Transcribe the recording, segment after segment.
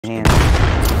hand.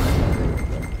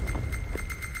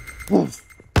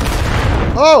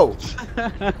 Oh!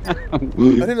 I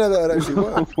didn't know that would actually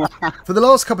work. For the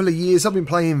last couple of years, I've been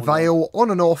playing Vail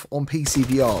on and off on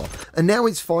PCVR, and now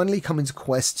it's finally coming to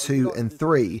Quest 2 and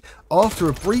 3, after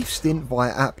a brief stint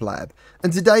via App Lab.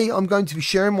 And today I'm going to be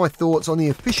sharing my thoughts on the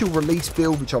official release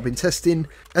build which I've been testing,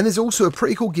 and there's also a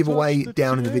pretty cool giveaway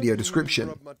down in the video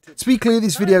description. To be clear,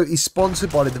 this video is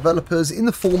sponsored by the developers in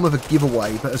the form of a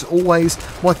giveaway, but as always,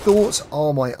 my thoughts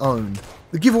are my own.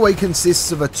 The giveaway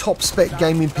consists of a top spec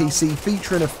gaming PC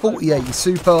featuring a 4080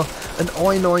 Super, an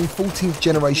i9 14th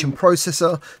generation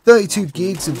processor, 32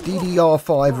 gigs of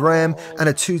DDR5 RAM and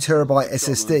a 2TB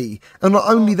SSD. And not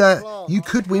only that, you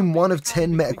could win one of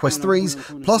 10 MetaQuest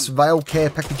 3s, plus Vail care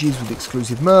packages with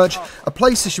exclusive merch, a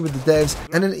PlayStation with the devs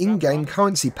and an in-game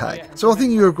currency pack. So I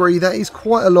think you agree that is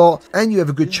quite a lot and you have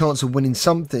a good chance of winning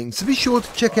something, so be sure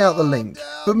to check out the link.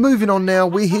 But moving on now,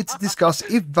 we're here to discuss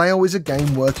if Vail is a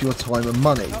game worth your time and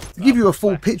money. To give you a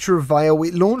full picture of Vail,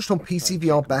 it launched on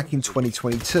PCVR back in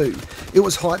 2022. It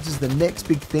was hyped as the next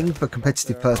big thing for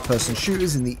competitive first-person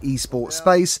shooters in the esports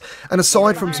space, and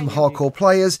aside from some hardcore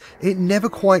players, it never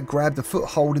quite grabbed a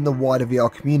foothold in the wider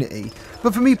VR community.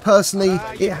 But for me personally,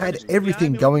 it had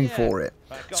everything going for it.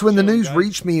 So when the news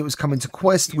reached me it was coming to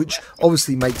Quest, which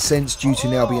obviously makes sense due to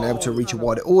now being able to reach a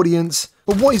wider audience,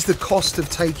 but what is the cost of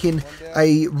taking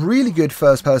a really good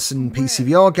first-person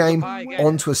PCVR game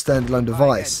onto a standalone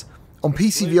device? On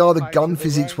PCVR, the gun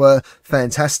physics were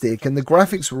fantastic and the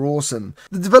graphics were awesome.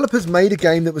 The developers made a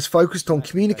game that was focused on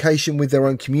communication with their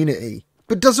own community.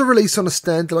 But does a release on a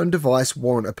standalone device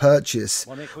warrant a purchase?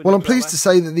 Well, I'm pleased to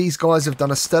say that these guys have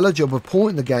done a stellar job of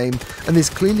porting the game, and there's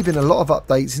clearly been a lot of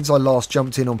updates since I last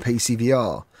jumped in on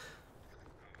PCVR.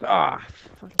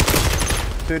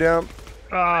 Two down.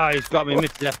 He's got me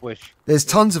mid-death wish. There's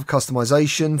tons of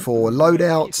customization for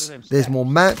loadouts, there's more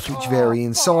maps which vary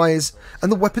in size, and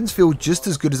the weapons feel just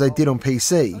as good as they did on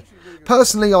PC.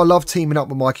 Personally, I love teaming up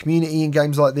with my community in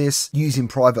games like this, using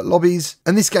private lobbies,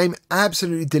 and this game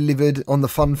absolutely delivered on the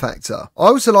fun factor. I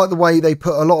also like the way they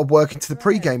put a lot of work into the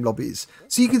pre-game lobbies,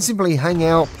 so you can simply hang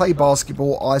out, play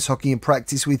basketball, ice hockey and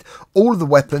practice with all of the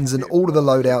weapons and all of the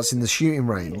loadouts in the shooting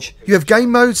range. You have game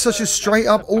modes such as straight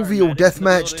up all-VR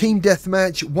deathmatch, team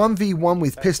deathmatch, 1v1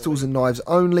 with pistols and knives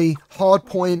only,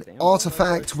 hardpoint,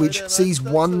 artifact which sees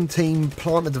one team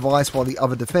plant a device while the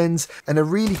other defends, and a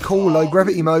really cool low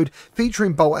gravity mode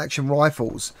featuring bolt action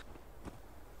rifles.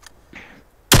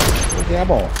 Where's the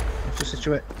ammo? What's the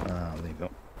situation? Ah, there you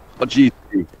go. Oh, gee.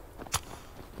 You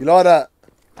like that?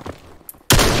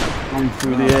 Going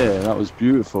through the air, that was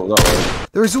beautiful, that was.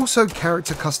 There is also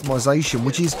character customization,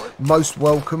 which is most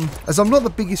welcome, as I'm not the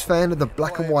biggest fan of the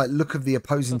black and white look of the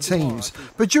opposing teams,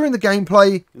 but during the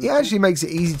gameplay, it actually makes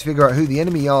it easy to figure out who the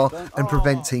enemy are and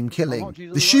prevent team killing.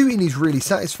 The shooting is really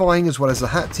satisfying as well as the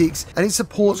haptics, and it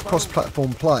supports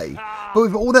cross-platform play. But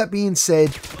with all that being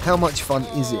said, how much fun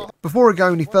is it? Before I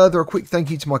go any further, a quick thank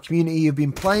you to my community who've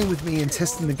been playing with me and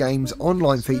testing the game's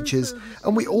online features,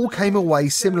 and we all came away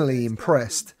similarly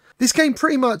impressed. This game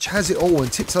pretty much has it all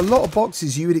and ticks a lot of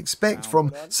boxes you would expect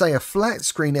from, say, a flat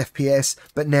screen FPS,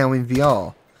 but now in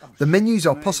VR. The menus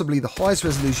are possibly the highest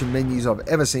resolution menus I've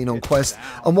ever seen on Quest,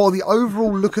 and while the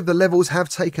overall look of the levels have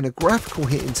taken a graphical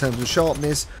hit in terms of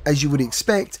sharpness, as you would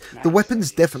expect, the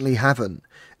weapons definitely haven't.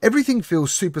 Everything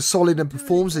feels super solid and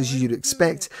performs as you'd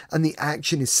expect, and the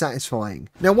action is satisfying.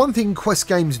 Now, one thing Quest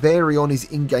games vary on is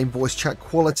in-game voice chat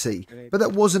quality, but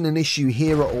that wasn't an issue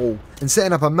here at all, and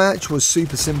setting up a match was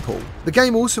super simple. The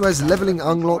game also has leveling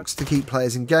unlocks to keep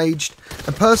players engaged,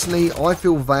 and personally I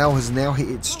feel Vail has now hit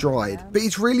its stride, but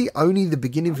it's really only the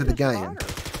beginning for the game.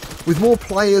 With more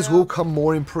players will come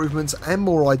more improvements and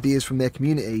more ideas from their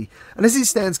community, and as it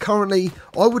stands currently,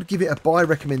 I would give it a buy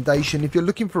recommendation if you're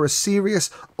looking for a serious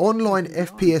online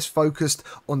FPS focused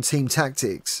on team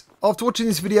tactics. After watching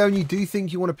this video and you do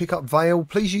think you want to pick up Vail,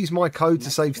 please use my code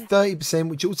to save 30%,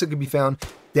 which also can be found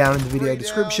down in the video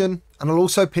description, and I'll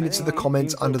also pin it to the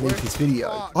comments underneath this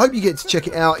video. I hope you get to check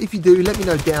it out. If you do, let me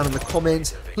know down in the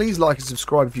comments. Please like and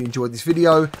subscribe if you enjoyed this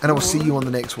video, and I will see you on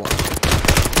the next one.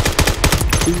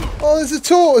 Oh, there's a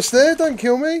tortoise there, don't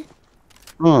kill me.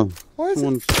 Oh, Why is it?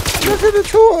 Look at the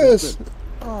tortoise.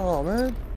 Oh, man.